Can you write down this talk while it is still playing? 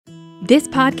This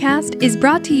podcast is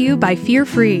brought to you by Fear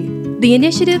Free, the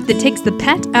initiative that takes the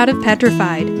pet out of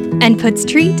petrified and puts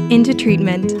treat into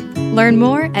treatment. Learn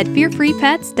more at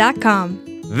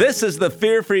fearfreepets.com. This is the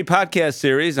Fear Free podcast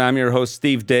series. I'm your host,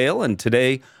 Steve Dale, and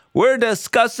today we're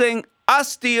discussing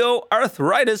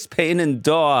osteoarthritis pain in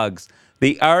dogs,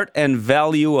 the art and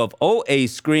value of OA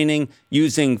screening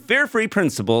using fear-free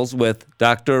principles with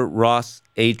Dr. Ross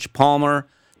H. Palmer,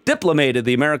 diplomat of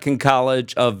the American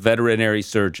College of Veterinary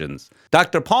Surgeons.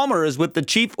 Dr. Palmer is with the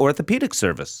Chief Orthopedic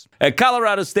Service at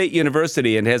Colorado State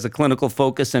University and has a clinical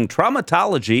focus in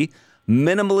traumatology,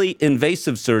 minimally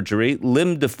invasive surgery,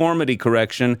 limb deformity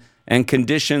correction, and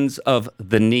conditions of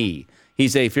the knee.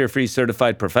 He's a fear-free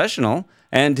certified professional,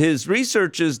 and his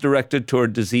research is directed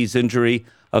toward disease injury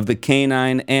of the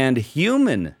canine and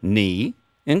human knee.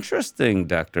 Interesting,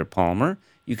 Dr. Palmer.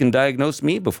 You can diagnose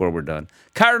me before we're done.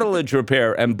 Cartilage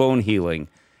repair and bone healing.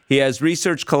 He has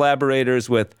research collaborators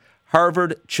with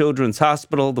Harvard Children's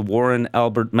Hospital, the Warren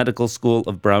Albert Medical School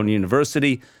of Brown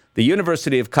University, the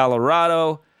University of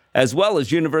Colorado, as well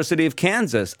as University of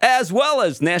Kansas, as well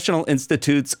as National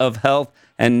Institutes of Health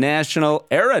and National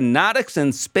Aeronautics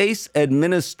and Space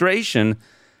Administration,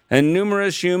 and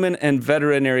numerous human and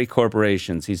veterinary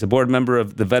corporations. He's a board member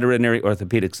of the Veterinary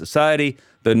Orthopedic Society,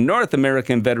 the North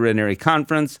American Veterinary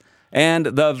Conference, and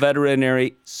the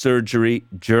Veterinary Surgery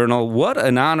Journal. What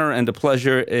an honor and a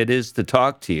pleasure it is to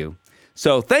talk to you.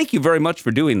 So thank you very much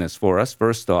for doing this for us,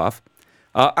 first off.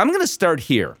 I'm going to start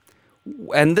here,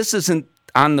 and this isn't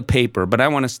on the paper, but I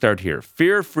want to start here.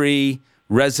 Fear-free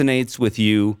resonates with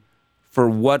you for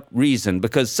what reason?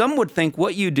 Because some would think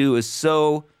what you do is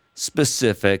so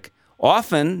specific,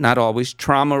 often, not always,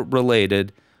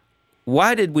 trauma-related.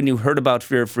 When you heard about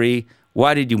Fear-free,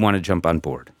 why did you want to jump on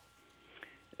board?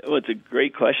 Well, it's a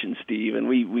great question, Steve, and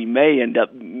we may end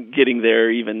up getting there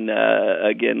even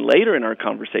again later in our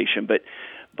conversation. But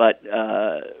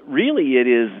really, it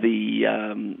is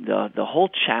the whole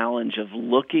challenge of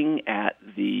looking at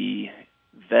the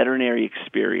veterinary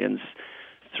experience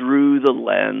through the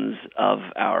lens of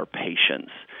our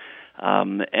patients.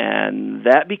 And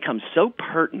that becomes so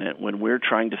pertinent when we're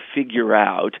trying to figure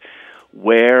out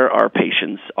where our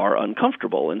patients are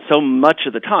uncomfortable. And so much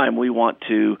of the time we want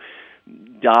to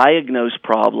diagnose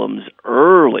problems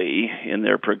early in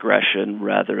their progression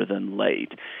rather than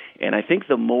late. And I think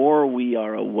the more we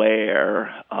are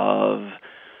aware of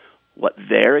what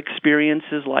their experience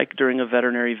is like during a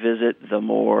veterinary visit, the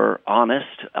more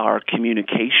honest our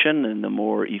communication and the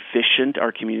more efficient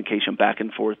our communication back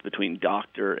and forth between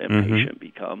doctor and patient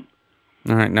become.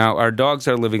 All right. Now, our dogs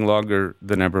are living longer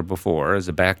than ever before as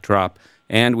a backdrop,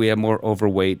 and we have more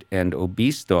overweight and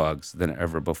obese dogs than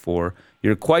ever before.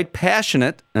 You're quite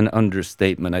passionate, an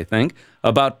understatement, I think,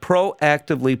 about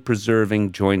proactively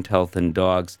preserving joint health in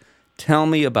dogs. Tell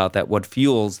me about that. What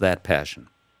fuels that passion?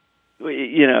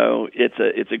 You know,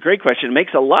 it's a great question. It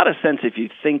makes a lot of sense if you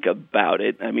think about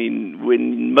it. I mean,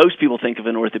 when most people think of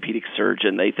an orthopedic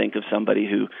surgeon, they think of somebody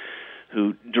who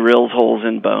drills holes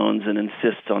in bones and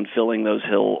insists on filling those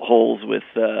holes with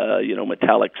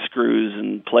metallic screws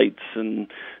and plates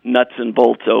and nuts and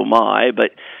bolts. Oh my!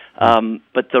 But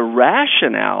the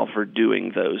rationale for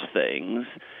doing those things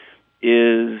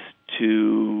is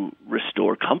to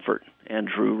restore comfort and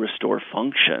to restore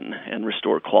function and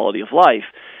restore quality of life.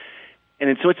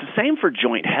 And so it's the same for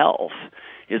joint health.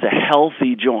 Is a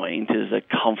healthy joint is a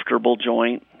comfortable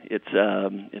joint. It's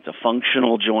a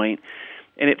functional joint,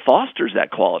 and it fosters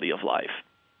that quality of life.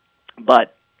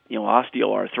 But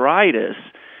osteoarthritis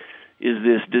is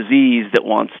this disease that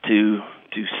wants to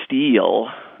steal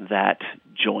that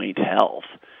joint health,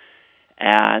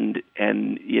 and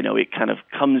it kind of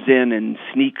comes in and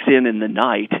sneaks in the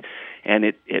night, and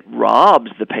it robs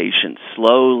the patient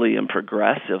slowly and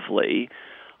progressively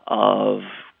of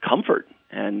comfort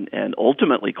and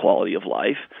ultimately quality of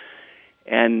life.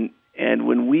 And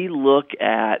when we look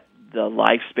at the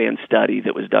lifespan study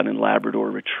that was done in Labrador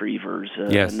retrievers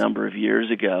a number of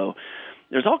years ago,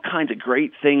 there's all kinds of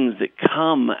great things that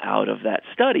come out of that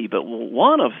study. But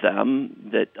one of them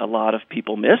that a lot of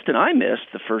people missed, and I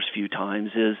missed the first few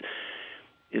times,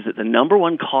 is that the number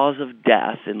one cause of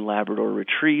death in Labrador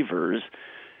retrievers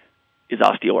is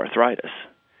osteoarthritis.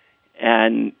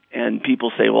 And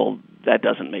people say, well, that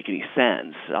doesn't make any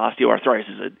sense.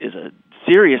 Osteoarthritis is a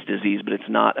serious disease, but it's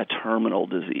not a terminal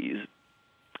disease.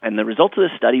 And the results of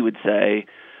this study would say,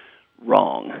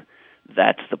 wrong.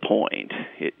 That's the point.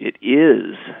 It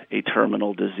is a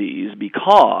terminal disease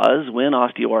because when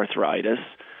osteoarthritis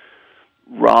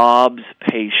robs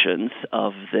patients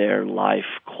of their life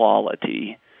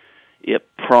quality, it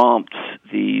prompts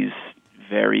these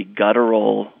very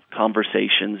guttural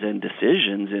conversations and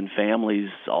decisions in families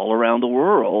all around the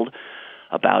world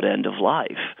about end of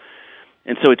life.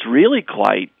 And so it's really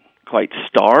quite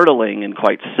startling and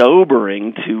quite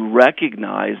sobering to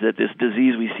recognize that this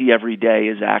disease we see every day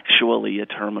is actually a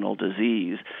terminal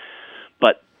disease.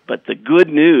 But the good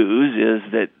news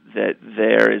is that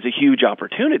there is a huge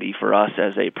opportunity for us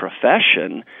as a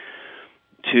profession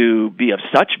to be of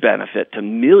such benefit to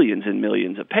millions and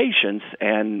millions of patients,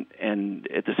 and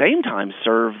at the same time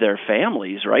serve their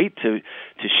families, right? To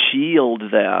shield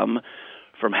them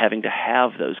from having to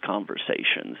have those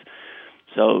conversations.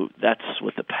 So that's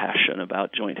what the passion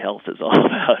about joint health is all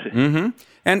about. Mm-hmm.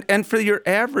 And for your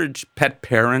average pet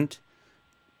parent,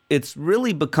 it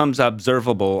really becomes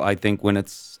observable, I think, when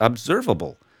it's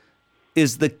observable.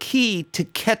 Is the key to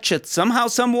catch it somehow,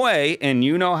 some way, and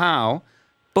you know how,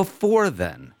 before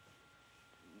then?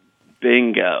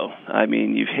 Bingo. I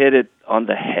mean, you've hit it on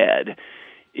the head.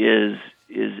 Is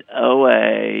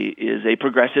OA is a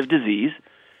progressive disease,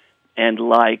 and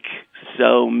like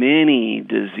so many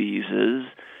diseases,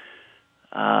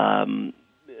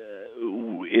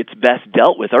 it's best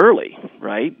dealt with early,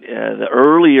 right? The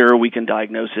earlier we can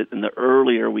diagnose it and the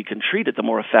earlier we can treat it, the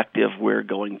more effective we're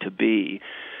going to be.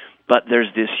 But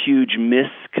there's this huge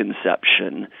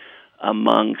misconception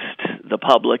amongst the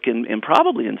public and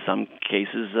probably in some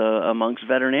cases amongst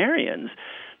veterinarians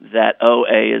that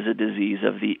OA is a disease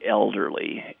of the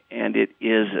elderly, and it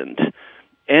isn't.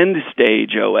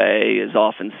 End-stage OA is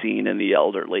often seen in the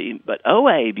elderly, but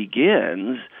OA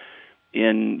begins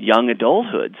in young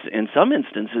adulthoods, in some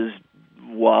instances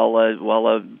while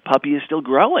a puppy is still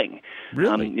growing.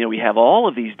 Really? We have all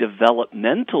of these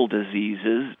developmental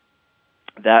diseases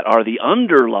that are the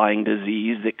underlying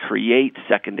disease that create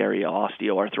secondary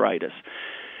osteoarthritis.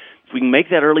 If we can make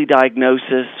that early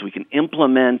diagnosis, we can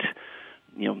implement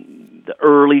the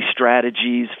early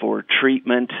strategies for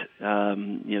treatment,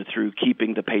 through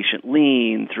keeping the patient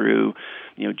lean, through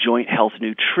joint health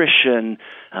nutrition,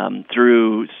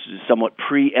 through somewhat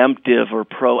preemptive or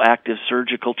proactive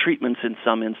surgical treatments in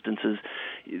some instances,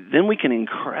 then we can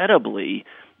incredibly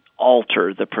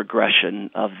alter the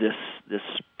progression of this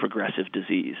progressive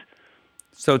disease.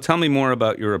 So tell me more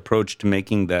about your approach to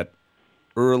making that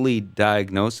early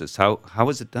diagnosis. How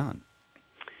is it done?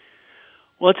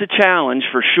 Well, it's a challenge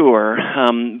for sure,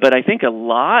 but I think a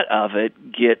lot of it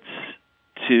gets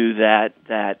to that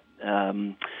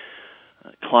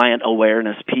client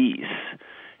awareness piece,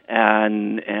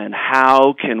 and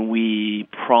how can we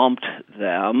prompt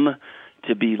them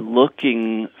to be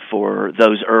looking for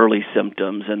those early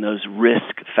symptoms and those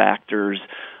risk factors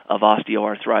of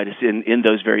osteoarthritis in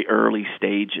those very early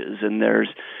stages. And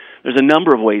there's a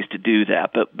number of ways to do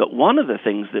that, but one of the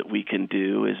things that we can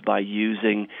do is by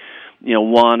using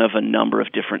one of a number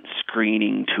of different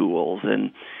screening tools,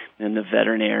 and the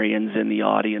veterinarians in the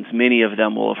audience, many of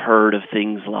them will have heard of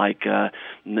things like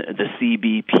the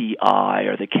CBPI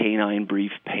or the Canine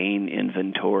Brief Pain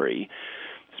Inventory.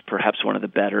 It's perhaps one of the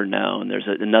better known. There's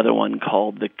another one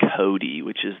called the CODI,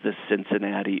 which is the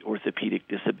Cincinnati Orthopedic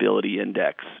Disability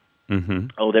Index. Mm-hmm.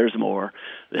 Oh, there's more.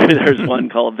 There's one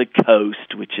called the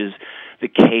COAST, which is the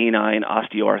Canine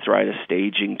Osteoarthritis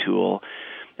Staging Tool.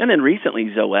 And then recently,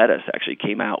 Zoetis actually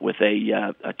came out with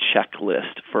a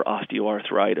checklist for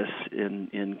osteoarthritis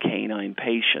in canine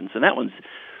patients, and that one's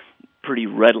pretty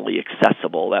readily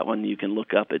accessible. That one you can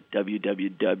look up at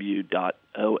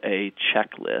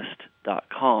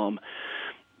www.oachecklist.com.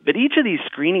 But each of these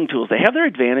screening tools, they have their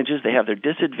advantages, they have their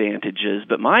disadvantages,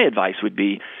 but my advice would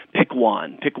be pick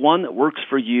one. Pick one that works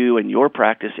for you and your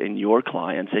practice and your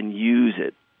clients, and use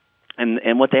it.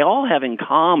 And what they all have in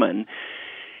common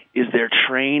is they're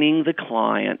training the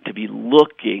client to be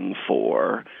looking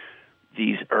for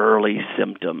these early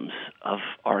symptoms of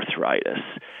arthritis.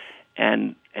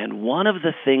 And one of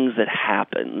the things that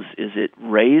happens is it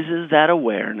raises that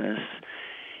awareness,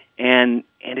 and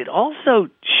it also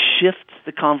shifts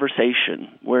the conversation,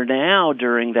 where now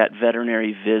during that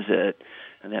veterinary visit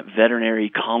and that veterinary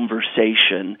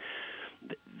conversation,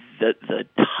 the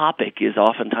topic is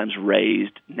oftentimes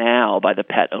raised now by the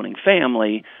pet-owning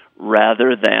family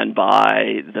rather than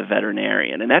by the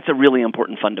veterinarian. And that's a really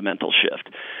important fundamental shift.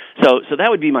 So that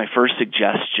would be my first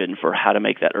suggestion for how to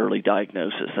make that early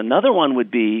diagnosis. Another one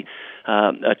would be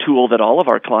a tool that all of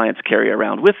our clients carry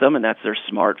around with them, and that's their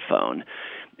smartphone.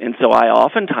 And so I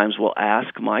oftentimes will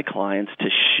ask my clients to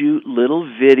shoot little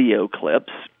video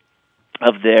clips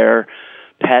of their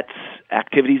pet's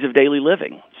activities of daily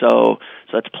living. So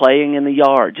that's playing in the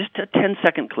yard. Just a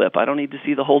 10-second clip. I don't need to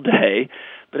see the whole day,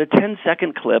 but a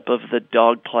 10-second clip of the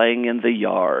dog playing in the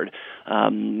yard.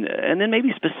 And then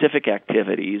maybe specific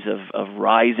activities of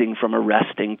rising from a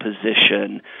resting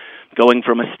position, going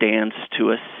from a stance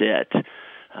to a sit.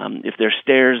 If there's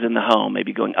stairs in the home,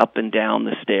 maybe going up and down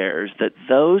the stairs.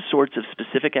 Those sorts of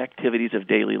specific activities of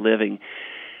daily living.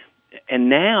 And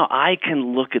now I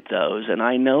can look at those, and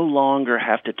I no longer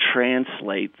have to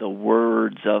translate the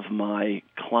words of my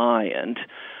client.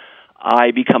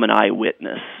 I become an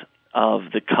eyewitness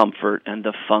of the comfort and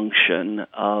the function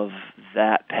of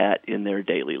that pet in their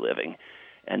daily living.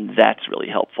 And that's really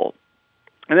helpful.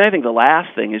 And then I think the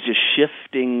last thing is just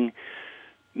shifting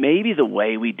maybe the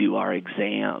way we do our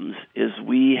exams. Is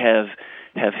we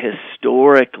have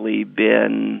historically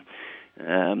been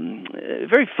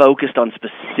very focused on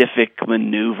specific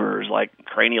maneuvers like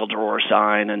cranial drawer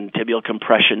sign and tibial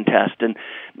compression test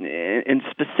and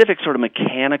specific sort of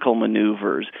mechanical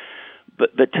maneuvers.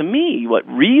 But to me, what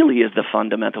really is the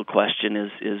fundamental question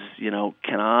is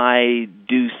can I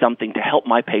do something to help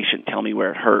my patient tell me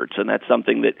where it hurts? And that's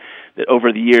something that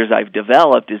over the years I've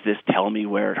developed is this tell me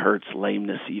where it hurts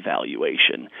lameness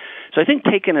evaluation. So I think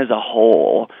taken as a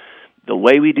whole, the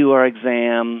way we do our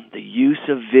exam, the use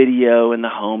of video in the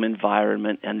home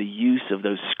environment, and the use of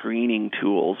those screening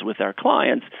tools with our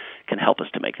clients can help us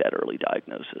to make that early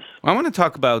diagnosis. Well, I want to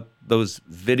talk about those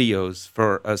videos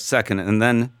for a second, and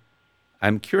then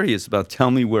I'm curious about tell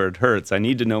me where it hurts. I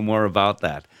need to know more about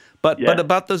that. But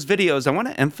about those videos, I want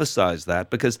to emphasize that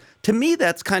because to me,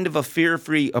 that's kind of a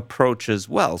fear-free approach as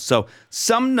well. So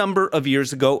some number of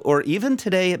years ago, or even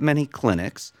today at many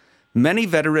clinics, many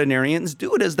veterinarians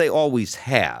do it as they always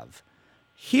have.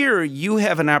 Here, you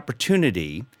have an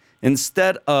opportunity,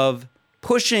 instead of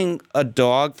pushing a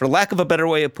dog, for lack of a better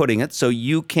way of putting it, so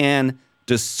you can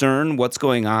discern what's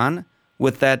going on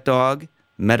with that dog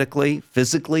medically,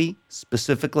 physically,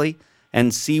 specifically,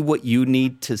 and see what you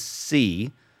need to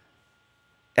see.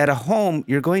 At a home,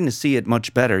 you're going to see it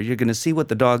much better. You're going to see what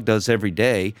the dog does every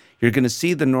day. You're going to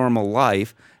see the normal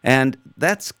life. And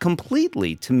that's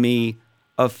completely, to me,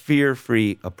 a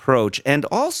fear-free approach. And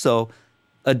also,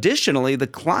 additionally, the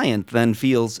client then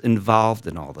feels involved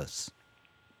in all this.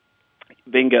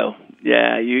 Bingo.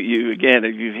 Yeah, you again,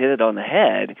 you've hit it on the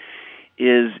head.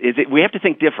 We have to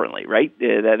think differently, right?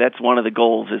 That's one of the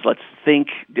goals is let's think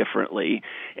differently,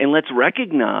 and let's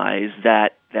recognize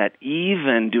that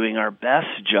even doing our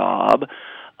best job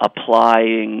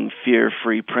applying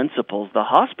fear-free principles, the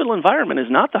hospital environment is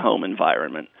not the home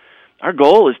environment. Our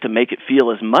goal is to make it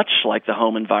feel as much like the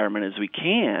home environment as we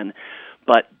can,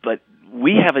 but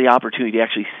we have the opportunity to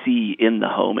actually see in the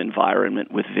home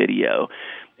environment with video.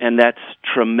 And that's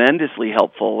tremendously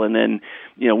helpful. And then,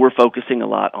 we're focusing a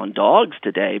lot on dogs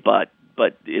today, but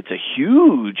it's a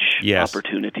huge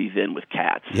opportunity then with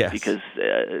cats because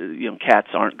cats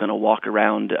aren't going to walk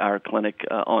around our clinic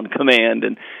on command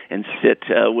and sit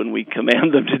when we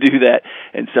command them to do that.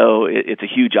 And so it's a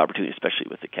huge opportunity, especially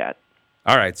with the cat.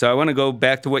 All right, so I want to go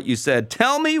back to what you said.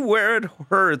 Tell me where it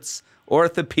hurts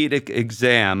orthopedic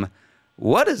exam.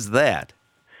 What is that?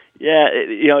 Yeah,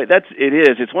 it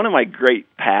is. It's one of my great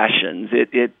passions.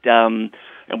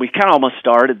 And we kind of almost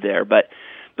started there, but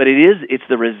it's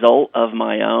the result of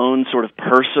my own sort of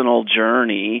personal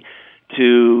journey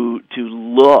to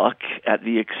look at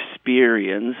the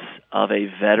experience of a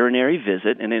veterinary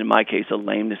visit, and in my case, a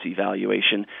lameness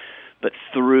evaluation, but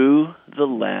through the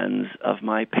lens of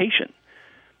my patient.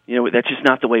 That's just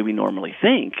not the way we normally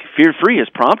think. Fear-free has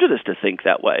prompted us to think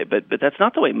that way, but that's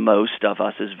not the way most of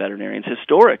us as veterinarians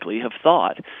historically have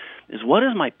thought, is what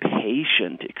is my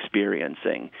patient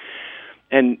experiencing?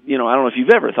 And, I don't know if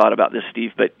you've ever thought about this,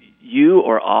 Steve, but you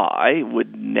or I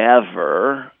would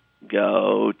never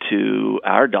go to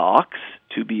our docs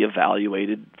to be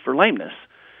evaluated for lameness.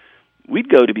 We'd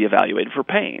go to be evaluated for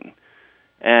pain.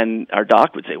 And our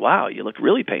doc would say, wow, you look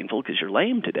really painful because you're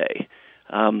lame today.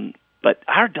 But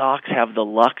our docs have the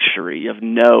luxury of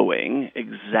knowing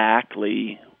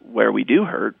exactly where we do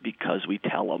hurt because we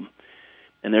tell them.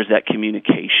 And there's that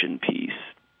communication piece.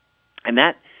 And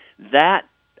that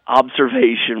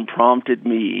observation prompted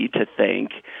me to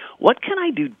think, what can I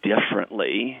do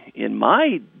differently in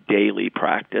my daily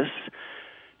practice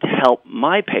to help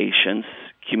my patients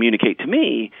communicate to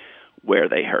me where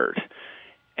they hurt?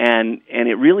 And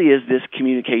it really is this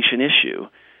communication issue.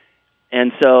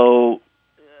 And so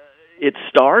it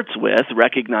starts with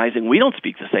recognizing we don't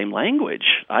speak the same language.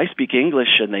 I speak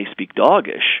English and they speak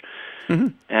Doggish.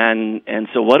 Mm-hmm. And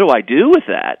so what do I do with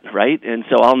that, right? And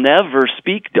so I'll never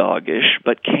speak Doggish,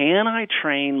 but can I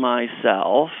train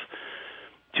myself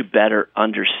to better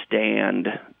understand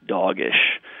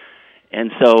doggish.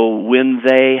 And so when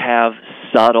they have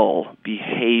subtle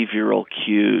behavioral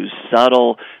cues,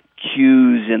 subtle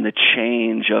cues in the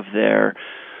change of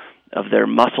their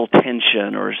muscle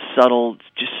tension, or subtle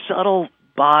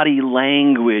body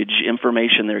language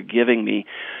information they're giving me,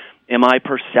 am I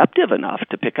perceptive enough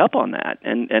to pick up on that?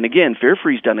 And again, Fear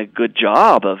Free's done a good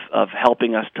job of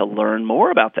helping us to learn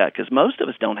more about that, because most of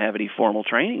us don't have any formal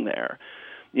training there.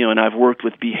 And I've worked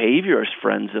with behaviorist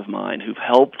friends of mine who've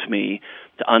helped me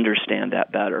to understand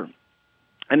that better.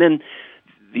 And then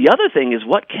the other thing is,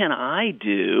 what can I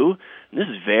do? And this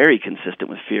is very consistent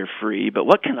with Fear Free, but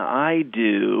what can I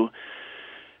do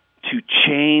to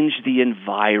change the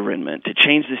environment, to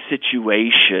change the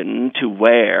situation to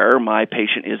where my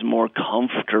patient is more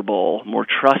comfortable, more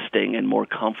trusting, and more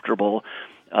comfortable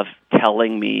of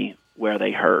telling me where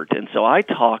they hurt? And so I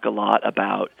talk a lot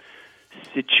about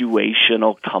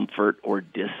situational comfort or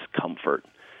discomfort.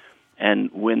 And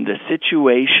when the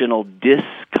situational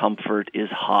discomfort is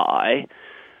high,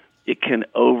 it can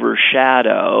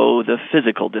overshadow the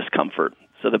physical discomfort.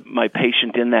 So that my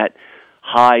patient in that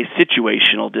high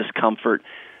situational discomfort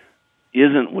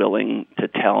isn't willing to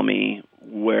tell me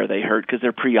where they hurt because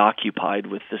they're preoccupied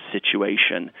with the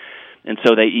situation. And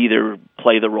so they either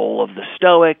play the role of the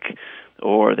stoic,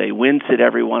 or they wince at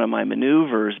every one of my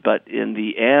maneuvers, but in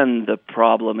the end, the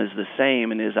problem is the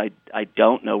same, and is I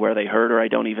don't know where they hurt, or I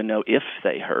don't even know if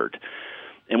they hurt.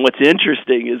 And what's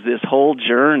interesting is this whole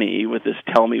journey with this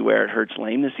Tell Me Where It Hurts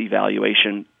lameness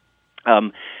evaluation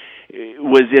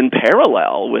was in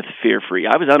parallel with Fear Free.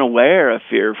 I was unaware of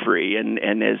Fear Free,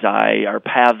 and as our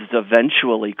paths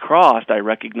eventually crossed, I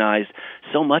recognized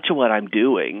so much of what I'm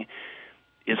doing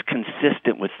is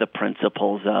consistent with the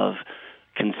principles of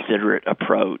considerate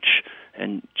approach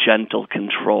and gentle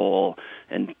control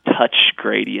and touch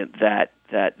gradient that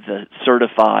the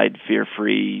certified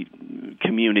Fear-Free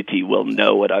community will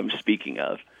know what I'm speaking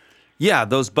of. Yeah,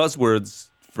 those buzzwords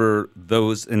for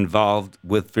those involved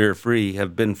with Fear-Free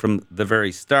have been from the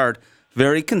very start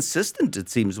very consistent, it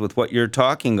seems, with what you're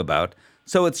talking about.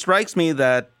 So it strikes me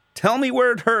that Tell Me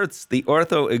Where It Hurts, the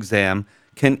ortho exam,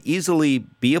 can easily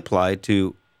be applied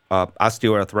to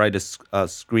osteoarthritis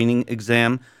screening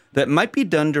exam that might be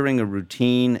done during a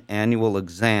routine annual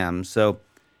exam. So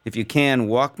if you can,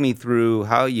 walk me through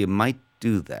how you might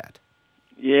do that.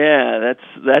 Yeah,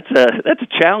 that's a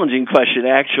challenging question,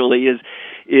 actually.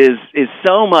 Is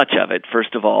so much of it,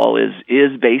 first of all, is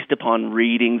based upon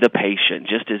reading the patient,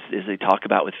 just as they talk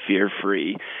about with Fear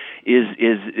Free.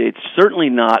 It's certainly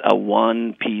not a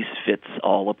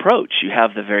one-piece-fits-all approach. You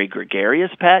have the very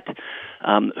gregarious pet,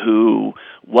 who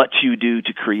what you do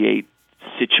to create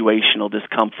situational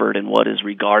discomfort and what is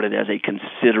regarded as a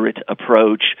considerate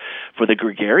approach for the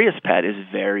gregarious pet is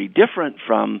very different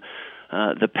from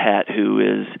the pet who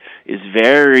is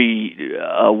very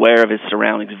aware of his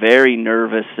surroundings, very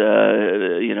nervous,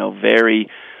 very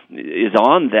is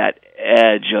on that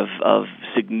edge of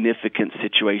significant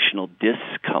situational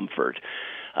discomfort.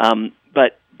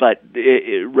 But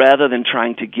rather than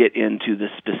trying to get into the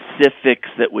specifics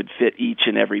that would fit each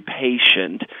and every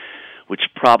patient,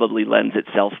 which probably lends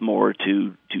itself more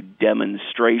to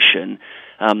demonstration,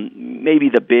 maybe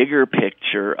the bigger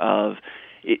picture of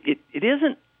it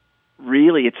isn't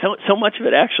really. It's so much of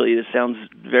it actually. It sounds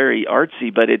very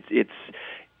artsy, but it is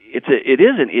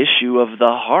an issue of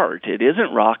the heart. It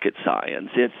isn't rocket science.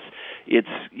 It's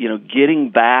getting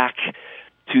back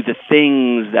to the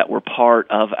things that were part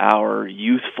of our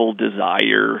youthful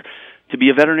desire to be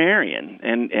a veterinarian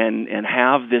and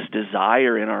have this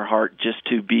desire in our heart just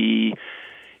to be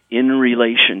in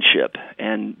relationship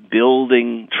and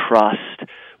building trust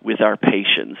with our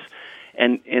patients.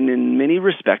 And in many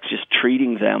respects, just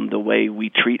treating them the way we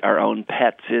treat our own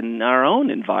pets in our own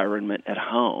environment at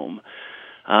home.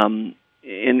 In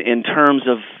terms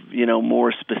of,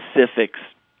 more specifics,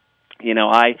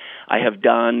 I have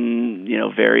done,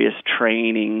 various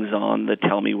trainings on the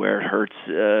Tell Me Where It Hurts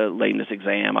lameness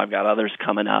exam. I've got others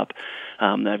coming up.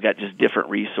 I've got just different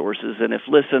resources. And if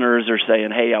listeners are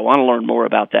saying, hey, I want to learn more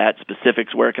about that,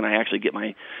 specifics, where can I actually get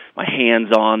my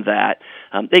hands on that,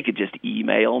 they could just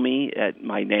email me.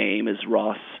 My name is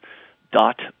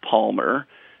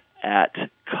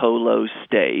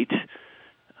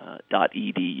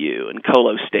ross.palmer@colostate.edu. And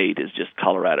Colo State is just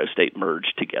Colorado State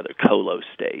merged together, Colo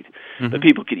State. Mm-hmm. But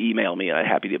people could email me, and I'm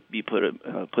happy to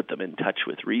put them in touch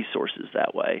with resources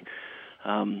that way.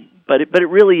 But it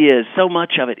really is, so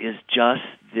much of it is just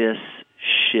this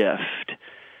shift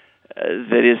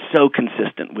that is so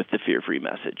consistent with the Fear-Free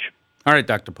message. All right,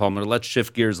 Dr. Palmer, let's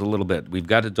shift gears a little bit. We've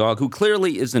got a dog who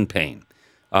clearly is in pain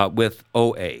with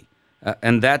OA.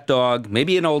 And that dog,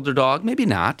 maybe an older dog, maybe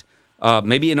not,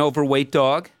 maybe an overweight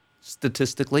dog,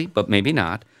 statistically, but maybe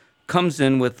not, comes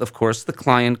in with, of course, the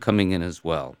client coming in as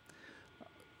well.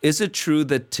 Is it true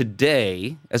that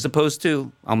today, as opposed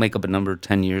to, I'll make up a number,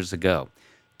 10 years ago,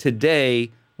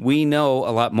 today we know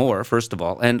a lot more, first of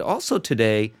all, and also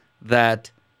today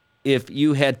that if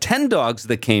you had 10 dogs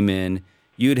that came in,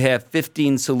 you'd have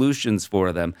 15 solutions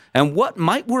for them. And what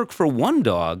might work for one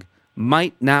dog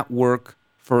might not work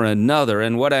for another.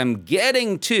 And what I'm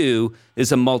getting to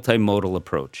is a multimodal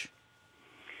approach.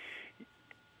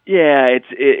 Yeah,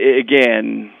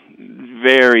 again,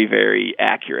 very, very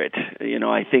accurate.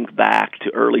 I think back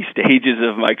to early stages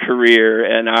of my career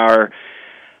and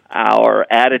our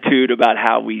attitude about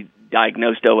how we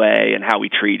diagnosed OA and how we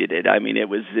treated it. I mean, it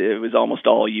was almost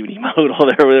all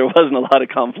unimodal. There wasn't a lot of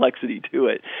complexity to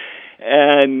it.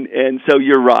 And so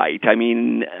you're right. I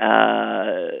mean,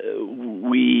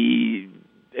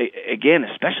 again,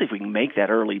 especially if we can make that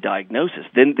early diagnosis,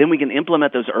 then we can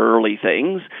implement those early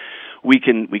things. We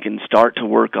can start to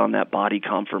work on that body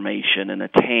conformation and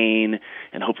attain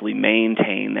and hopefully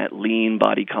maintain that lean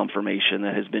body conformation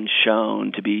that has been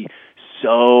shown to be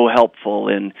so helpful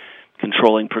in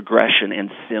controlling progression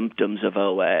and symptoms of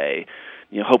OA.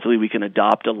 Hopefully we can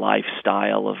adopt a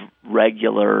lifestyle of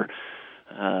regular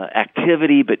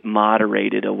activity, but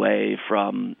moderated away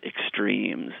from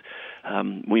extremes.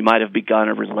 We might have begun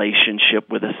a relationship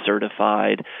with a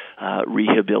certified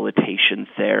rehabilitation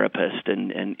therapist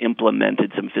and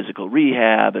implemented some physical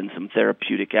rehab and some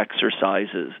therapeutic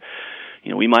exercises.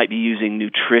 We might be using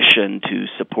nutrition to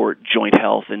support joint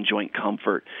health and joint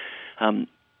comfort. And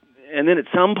then at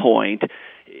some point,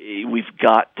 we've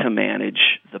got to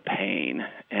manage the pain.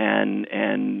 And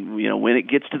when it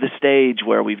gets to the stage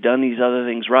where we've done these other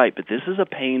things right, but this is a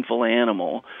painful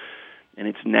animal, and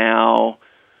it's now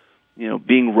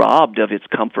being robbed of its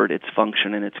comfort, its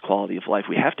function, and its quality of life,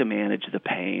 we have to manage the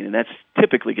pain. And that's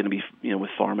typically going to be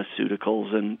with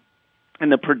pharmaceuticals.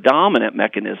 And the predominant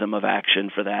mechanism of action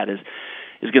for that is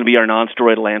going to be our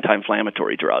nonsteroidal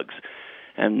anti-inflammatory drugs.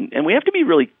 And we have to be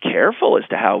really careful as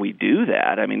to how we do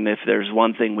that. I mean, if there's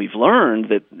one thing we've learned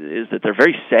that they're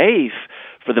very safe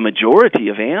for the majority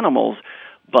of animals,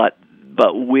 but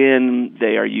when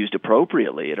they are used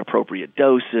appropriately at appropriate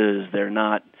doses, they're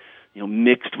not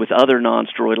mixed with other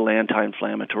nonsteroidal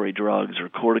anti-inflammatory drugs or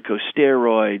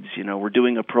corticosteroids. We're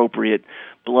doing appropriate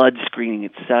blood screening,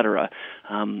 etc.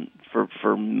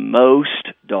 For most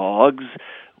dogs,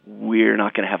 we're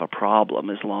not going to have a problem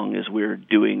as long as we're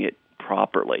doing it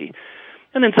properly.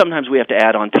 And then sometimes we have to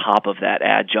add on top of that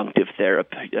adjunctive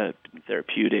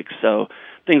therapeutics, so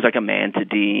things like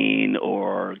amantadine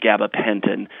or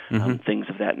gabapentin, things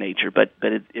of that nature. But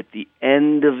at the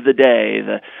end of the day,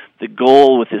 the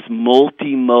goal with this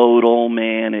multimodal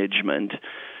management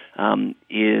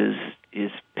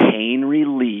is pain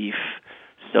relief,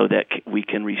 so that we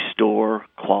can restore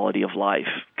quality of life.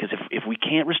 Because if we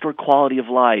can't restore quality of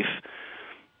life,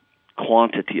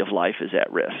 quantity of life is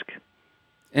at risk.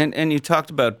 And you talked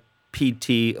about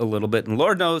PT a little bit, and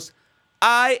Lord knows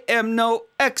I am no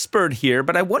expert here,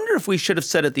 but I wonder if we should have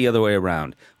said it the other way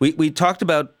around. We talked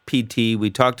about PT, we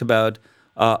talked about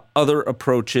other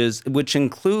approaches, which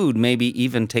include maybe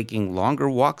even taking longer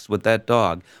walks with that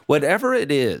dog. Whatever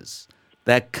it is,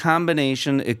 that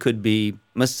combination, it could be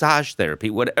massage therapy,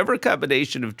 whatever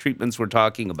combination of treatments we're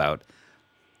talking about.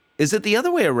 Is it the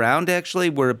other way around, actually,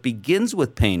 where it begins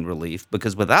with pain relief?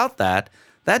 Because without that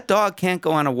dog can't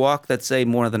go on a walk that's, say,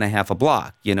 more than a half a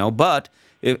block, But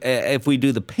if we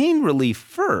do the pain relief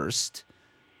first,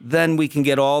 then we can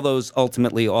get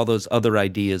ultimately all those other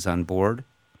ideas on board.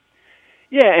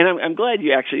 Yeah, and I'm glad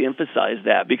you actually emphasized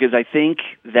that, because I think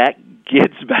that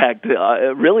gets back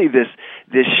to really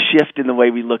this shift in the way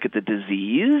we look at the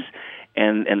disease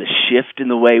and the shift in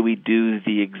the way we do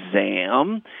the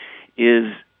exam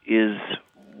is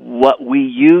what we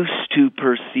used to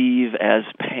perceive as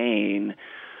pain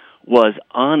was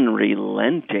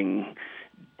unrelenting,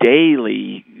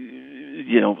 daily,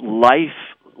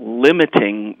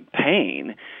 life-limiting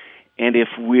pain. And if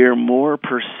we're more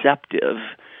perceptive,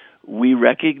 we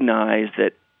recognize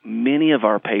that many of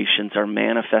our patients are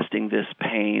manifesting this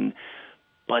pain,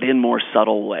 but in more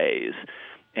subtle ways.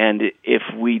 And if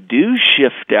we do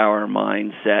shift our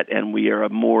mindset and we are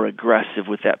more aggressive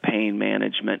with that pain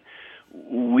management,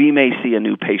 we may see a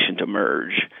new patient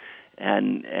emerge.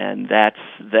 And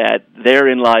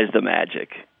therein lies the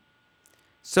magic.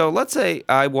 So let's say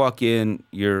I walk in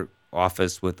your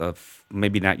office with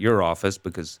maybe not your office,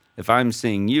 because if I'm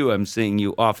seeing you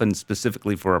often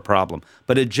specifically for a problem,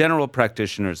 but a general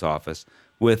practitioner's office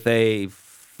with a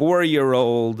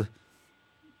 4-year-old,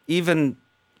 even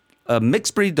a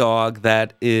mixed breed dog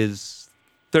that is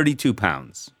 32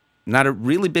 pounds. Not a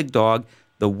really big dog.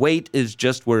 The weight is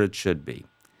just where it should be.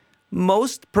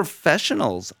 Most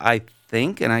professionals, I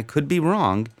think, and I could be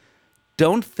wrong,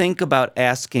 don't think about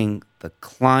asking the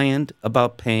client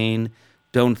about pain,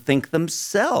 don't think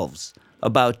themselves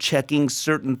about checking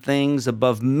certain things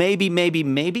above maybe,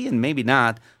 and maybe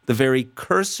not, the very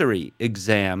cursory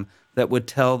exam that would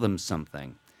tell them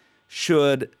something.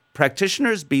 Should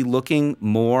practitioners be looking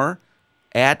more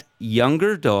at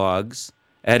younger dogs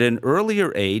at an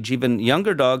earlier age, even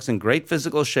younger dogs in great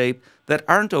physical shape that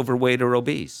aren't overweight or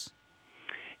obese?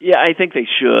 Yeah, I think they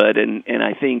should, and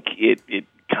I think it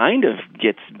kind of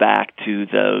gets back to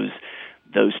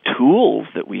those tools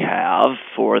that we have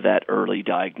for that early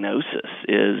diagnosis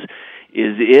is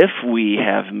if we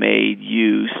have made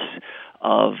use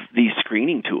of these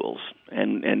screening tools,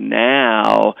 and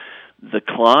now the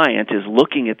client is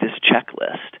looking at this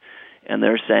checklist and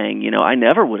they're saying, I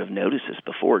never would have noticed this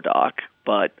before, Doc,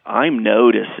 but I'm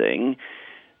noticing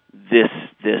this,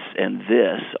 and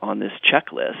this on this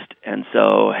checklist. And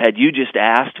so had you just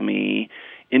asked me,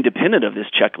 independent of this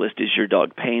checklist, is your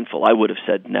dog painful, I would have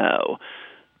said no.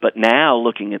 But now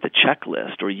looking at the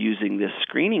checklist or using this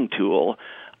screening tool,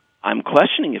 I'm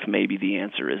questioning if maybe the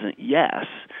answer isn't yes.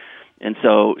 And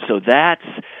so that's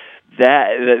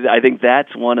that. I think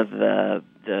that's one of the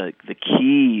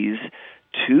keys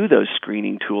to those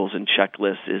screening tools and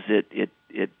checklists is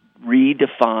it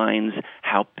redefines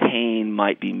how pain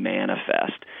might be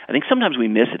manifest. I think sometimes we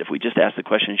miss it. If we just ask the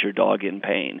question, is your dog in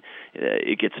pain,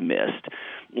 it gets missed.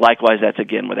 Likewise, that's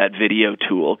again where that video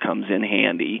tool comes in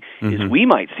handy, is we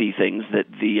might see things that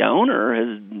the owner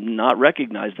has not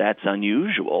recognized that's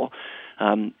unusual.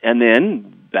 And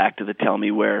then back to the tell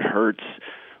me where it hurts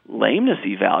lameness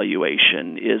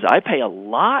evaluation is I pay a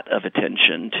lot of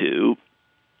attention to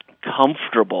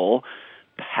comfortable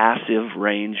passive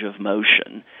range of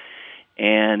motion.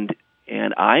 And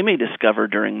I may discover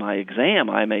during my exam,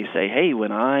 I may say, hey,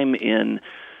 when I'm in,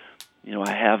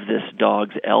 I have this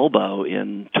dog's elbow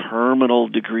in terminal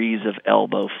degrees of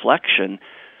elbow flexion,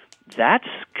 that's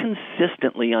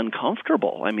consistently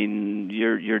uncomfortable. I mean,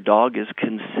 your dog is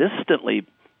consistently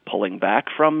pulling back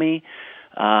from me.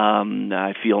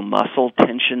 I feel muscle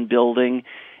tension building,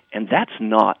 and that's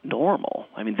not normal.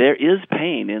 I mean, there is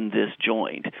pain in this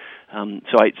joint.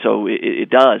 So it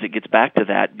does. It gets back to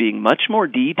that being much more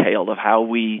detailed of how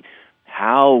we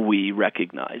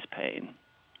recognize pain.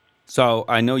 So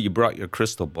I know you brought your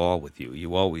crystal ball with you.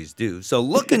 You always do. So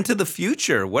look into the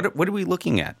future. What are we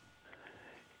looking at?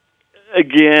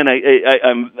 Again,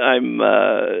 I'm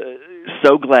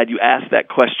so glad you asked that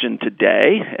question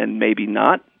today, and maybe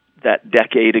not that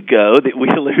decade ago that we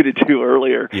alluded to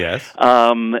earlier. Yes.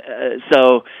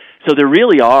 So there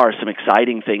really are some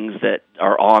exciting things that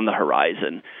are on the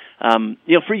horizon.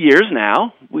 For years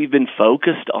now, we've been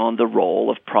focused on the role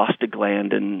of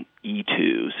prostaglandin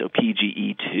E2, so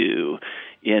PGE2,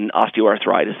 in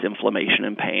osteoarthritis, inflammation,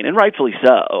 and pain, and rightfully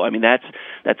so. I mean,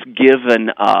 that's given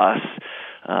us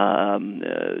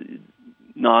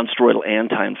non-steroidal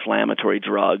anti-inflammatory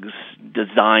drugs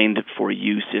designed for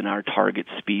use in our target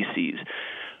species.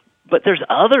 But there's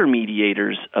other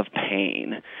mediators of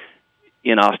pain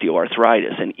in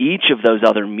osteoarthritis, and each of those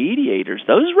other mediators,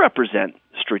 those represent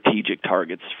strategic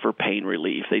targets for pain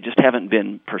relief. They just haven't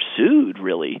been pursued,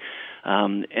 really.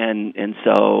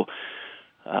 So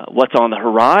what's on the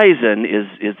horizon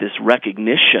is this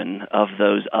recognition of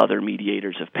those other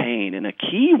mediators of pain, and a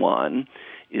key one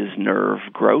is nerve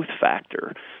growth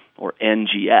factor, or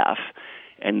NGF.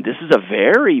 And this is a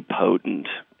very potent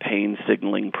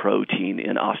pain-signaling protein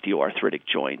in osteoarthritic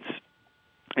joints.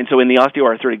 And so in the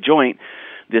osteoarthritic joint,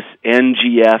 this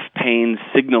NGF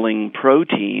pain-signaling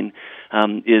protein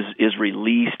is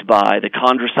released by the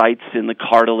chondrocytes in the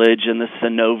cartilage and the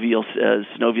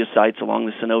synoviocytes along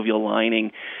the synovial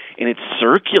lining, and it's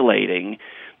circulating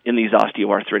in these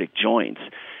osteoarthritic joints.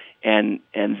 And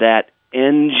that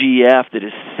NGF that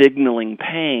is signaling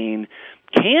pain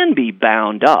can be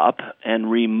bound up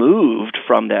and removed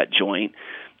from that joint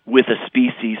with a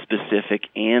species-specific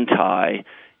anti-NGF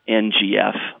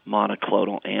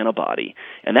monoclonal antibody.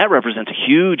 And that represents a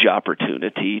huge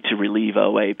opportunity to relieve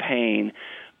OA pain,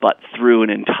 but through an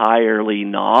entirely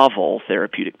novel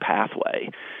therapeutic pathway.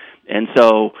 And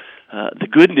so the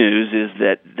good news is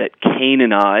that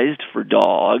caninized for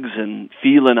dogs and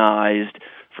felinized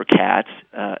for cats,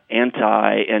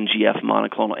 anti-NGF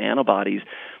monoclonal antibodies,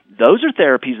 those are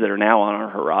therapies that are now on our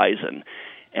horizon.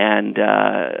 And,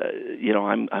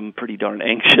 I'm pretty darn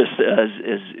anxious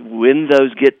as when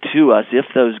those get to us, if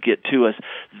those get to us,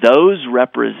 those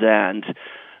represent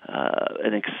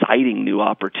an exciting new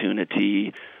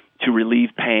opportunity to relieve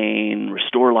pain,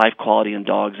 restore life quality in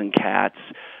dogs and cats,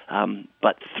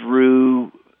 but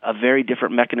through a very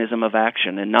different mechanism of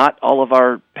action. And not all of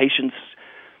our patients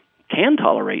can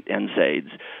tolerate NSAIDs,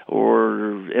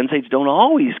 or NSAIDs don't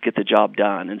always get the job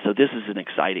done. And so this is an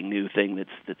exciting new thing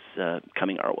that's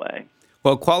coming our way.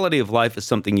 Well, quality of life is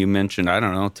something you mentioned,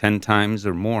 10 times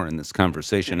or more in this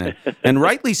conversation. And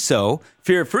rightly so.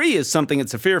 Fear-Free is something,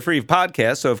 it's a Fear-Free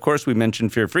podcast, so of course we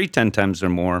mentioned Fear-Free 10 times or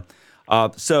more.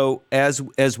 So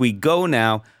as we go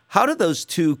now, how do those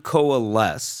two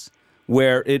coalesce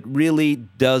where it really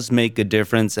does make a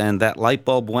difference and that light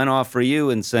bulb went off for you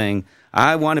and saying,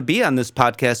 I want to be on this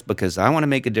podcast because I want to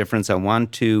make a difference. I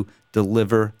want to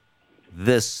deliver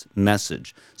this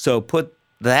message. So put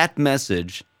that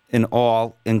message, an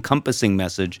all-encompassing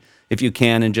message, if you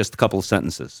can, in just a couple of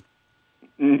sentences.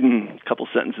 A couple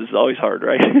of sentences is always hard,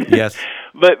 right? Yes.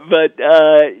 but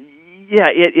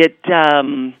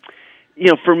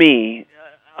for me,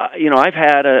 I've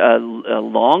had a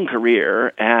long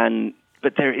career,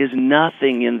 but there is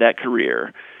nothing in that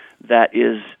career that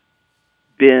has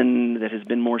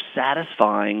been more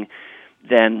satisfying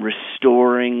than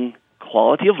restoring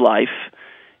quality of life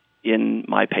in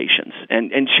my patients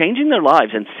and changing their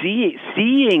lives, and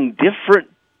seeing different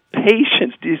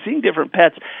patients, seeing different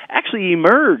pets actually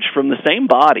emerge from the same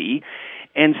body,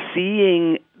 and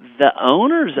seeing the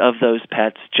owners of those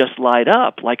pets just light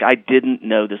up like I didn't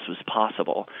know this was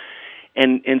possible.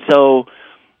 And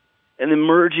then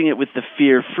merging it with the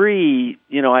Fear-Free,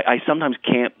 I sometimes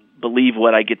can't believe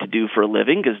what I get to do for a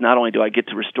living, because not only do I get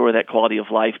to restore that quality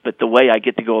of life, but the way I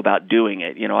get to go about doing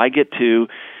it. I get to,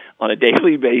 on a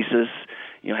daily basis,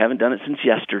 haven't done it since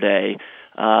yesterday,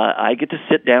 I get to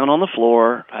sit down on the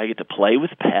floor, I get to play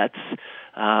with pets.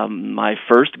 My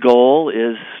first goal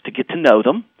is to get to know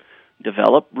them,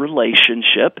 develop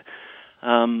relationship,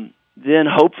 then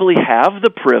hopefully have the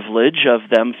privilege of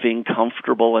them feeling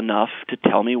comfortable enough to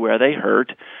tell me where they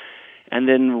hurt. And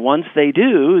then once they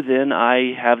do, then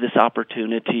I have this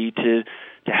opportunity to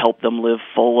help them live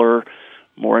fuller,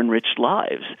 more enriched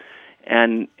lives.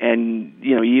 And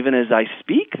even as I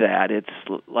speak that, it's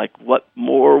like, what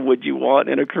more would you want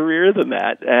in a career than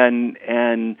that?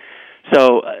 And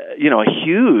so, a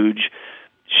huge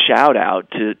shout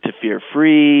out to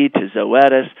Fear-Free, to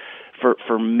Zoetis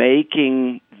for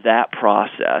making that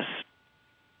process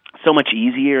so much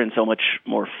easier and so much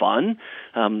more fun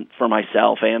for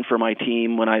myself and for my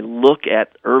team. When I look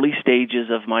at early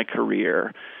stages of my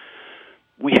career,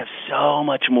 we have so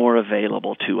much more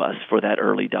available to us for that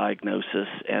early diagnosis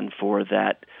and for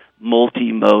that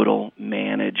multimodal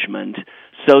management,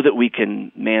 so that we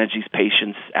can manage these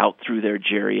patients out through their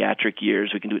geriatric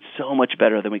years. We can do it so much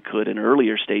better than we could in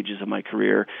earlier stages of my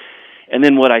career. And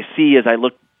then what I see as I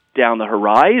look down the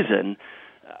horizon,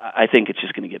 I think it's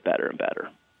just going to get better and better.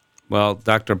 Well,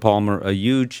 Dr. Palmer, a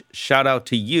huge shout out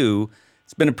to you.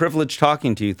 It's been a privilege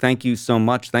talking to you. Thank you so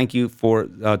much. Thank you to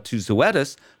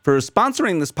Zoetis for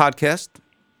sponsoring this podcast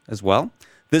as well.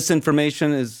 This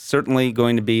information is certainly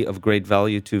going to be of great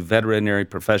value to veterinary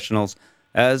professionals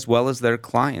as well as their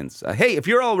clients. Hey, if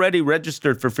you're already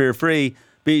registered for Fear-Free,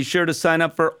 be sure to sign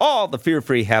up for all the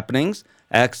Fear-Free happenings,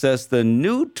 access the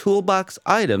new toolbox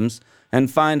items,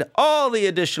 and find all the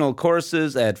additional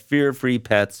courses at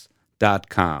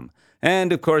fearfreepets.com.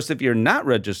 And, of course, if you're not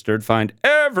registered, find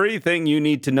everything you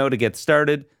need to know to get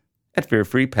started at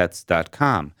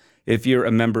fearfreepets.com. If you're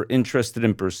a member interested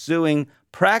in pursuing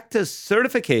practice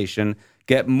certification,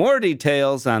 get more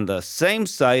details on the same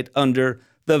site under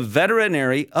the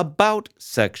Veterinary About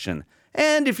section.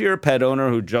 And if you're a pet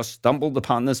owner who just stumbled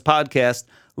upon this podcast,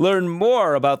 learn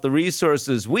more about the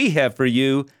resources we have for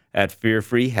you at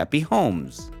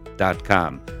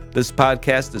fearfreehappyhomes.com. This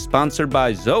podcast is sponsored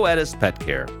by Zoetis Pet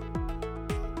Care.